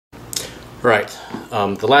Right.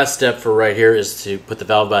 The last step for right here is to put the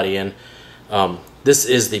valve body in. This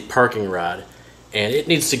is the parking rod, and it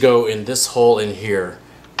needs to go in this hole in here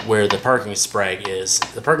where the parking sprag is.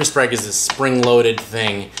 The parking sprag is this spring-loaded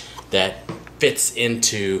thing that fits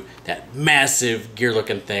into that massive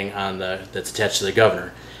gear-looking thing on that's attached to the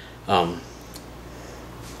governor.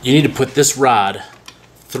 You need to put this rod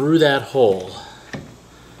through that hole,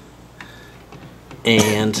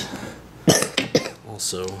 and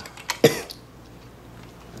also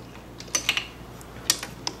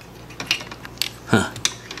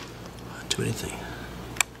do anything.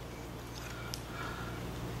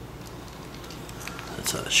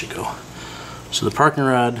 That's how that should go. So the parking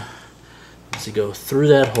rod needs to go through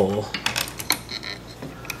that hole,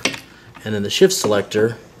 and then the shift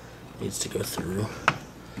selector needs to go through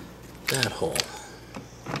that hole.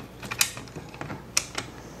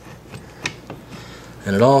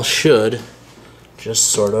 And it all should just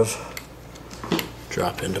sort of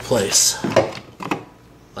drop into place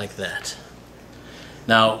like that.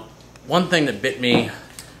 Now, one thing that bit me,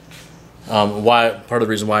 part of the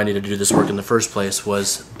reason why I needed to do this work in the first place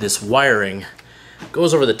was this wiring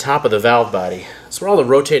goes over the top of the valve body. That's where all the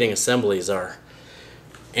rotating assemblies are.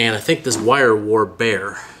 And I think this wire wore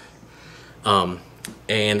bare. And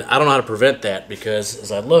I don't know how to prevent that, because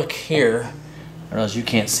as I look here, I realize you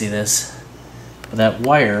can't see this, but that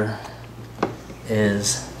wire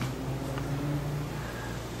is,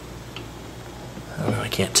 I don't know, I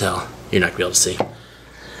can't tell. You're not going to be able to see.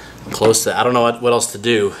 Close to, I don't know what else to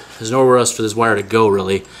do. There's nowhere else for this wire to go,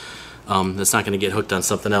 really. That's not going to get hooked on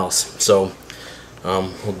something else. So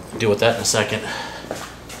we'll deal with that in a second.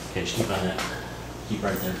 Okay, just keep on that. Keep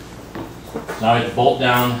right there. Now we have to bolt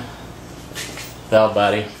down valve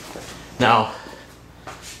body. Now,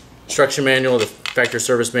 instruction manual, the factory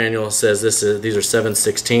service manual says these are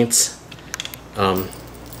 7/16.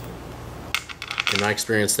 In my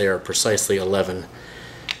experience, they are precisely 11.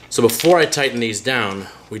 So before I tighten these down,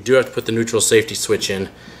 we do have to put the neutral safety switch in.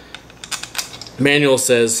 The manual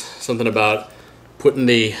says something about putting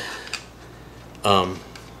the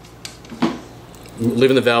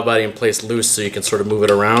leaving the valve body in place loose so you can sort of move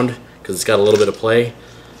it around, because it's got a little bit of play.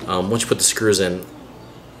 Once you put the screws in,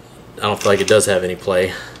 I don't feel like it does have any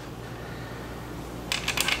play.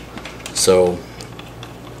 So,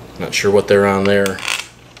 not sure what they're on there.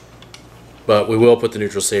 But we will put the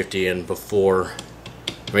neutral safety in before.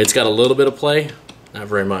 I mean, it's got a little bit of play, not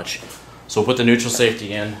very much. So we'll put the neutral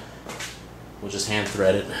safety in. We'll just hand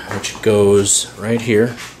thread it, which goes right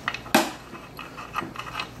here.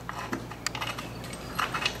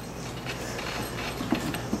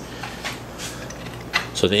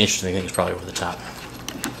 So the interesting thing is probably over the top.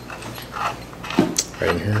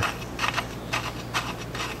 Right in here.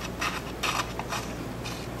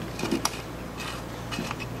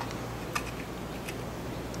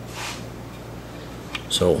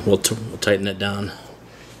 So we'll tighten it down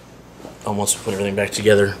once we put everything back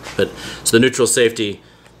together. But so the neutral safety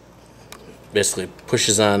basically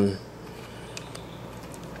pushes on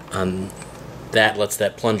that, lets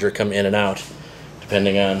that plunger come in and out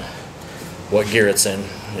depending on what gear it's in.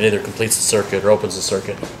 It either completes the circuit or opens the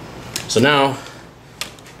circuit. So now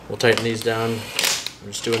we'll tighten these down.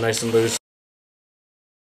 We're just doing nice and loose.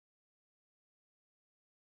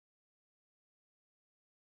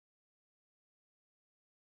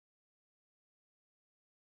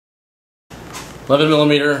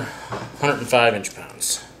 $11mm, 105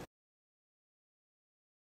 inch-pounds.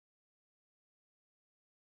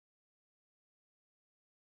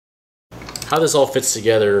 How this all fits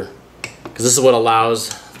together, because this is what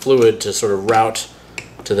allows fluid to sort of route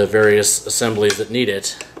to the various assemblies that need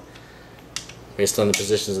it based on the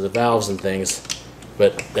positions of the valves and things.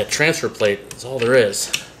 But that transfer plate is all there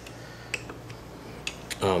is.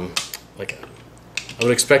 Like, I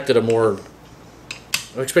would expected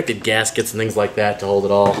gaskets and things like that to hold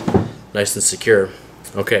it all nice and secure.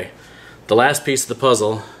 Okay, the last piece of the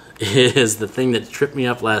puzzle is the thing that tripped me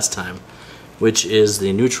up last time, which is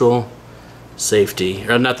the neutral safety,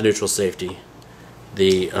 or not the neutral safety,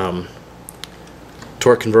 the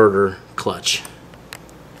torque converter clutch.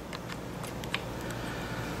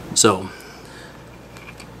 So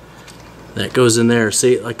that goes in there.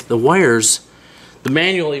 See, like the wires, the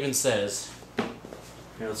manual even says,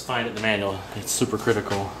 here, let's find it in the manual. It's super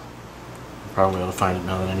critical. I'll probably be able to find it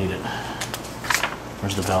now that I need it.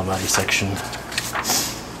 Where's the valve body section?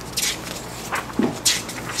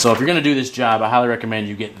 So if you're going to do this job, I highly recommend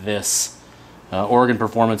you get this. Oregon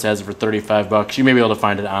Performance has it for 35 bucks. You may be able to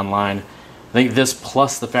find it online. I think this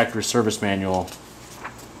plus the factory service manual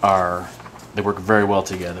they work very well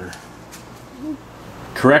together.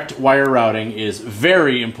 Correct wire routing is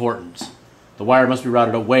very important. the wire must be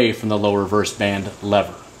routed away from the low reverse band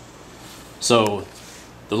lever. So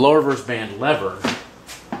the low reverse band lever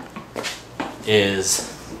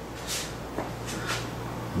is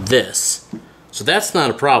this. So that's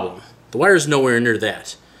not a problem. The wire is nowhere near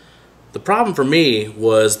that. The problem for me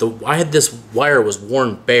was I had this wire was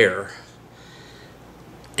worn bare,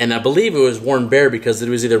 and I believe it was worn bare because it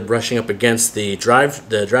was either brushing up against the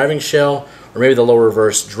driving shell or maybe the lower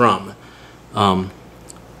reverse drum.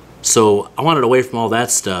 So I wanted away from all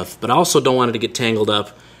that stuff, but I also don't want it to get tangled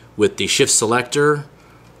up with the shift selector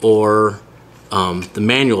or the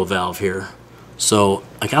manual valve here. So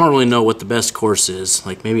like, I don't really know what the best course is.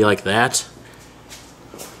 Like maybe like that,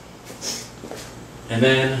 and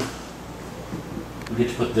then we get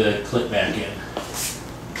to put the clip back in.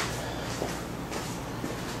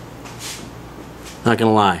 Not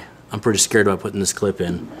gonna lie, I'm pretty scared about putting this clip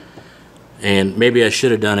in, and maybe I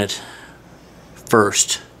should have done it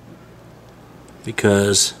first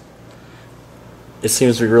because it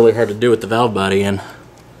seems to be really hard to do with the valve body in.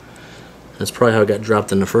 That's probably how it got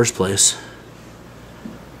dropped in the first place.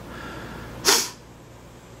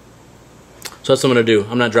 So that's what I'm going to do.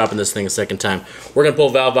 I'm not dropping this thing a second time. We're going to pull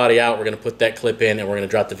the valve body out, we're going to put that clip in, and we're going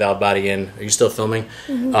to drop the valve body in. Are you still filming?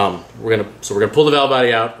 Mm-hmm. We're going to pull the valve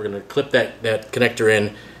body out, we're going to clip that connector in,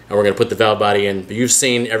 and we're going to put the valve body in. But you've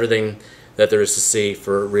seen everything that there is to see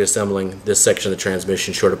for reassembling this section of the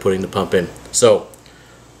transmission short of putting the pump in. So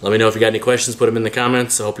let me know if you got any questions, put them in the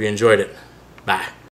comments. I hope you enjoyed it. Bye.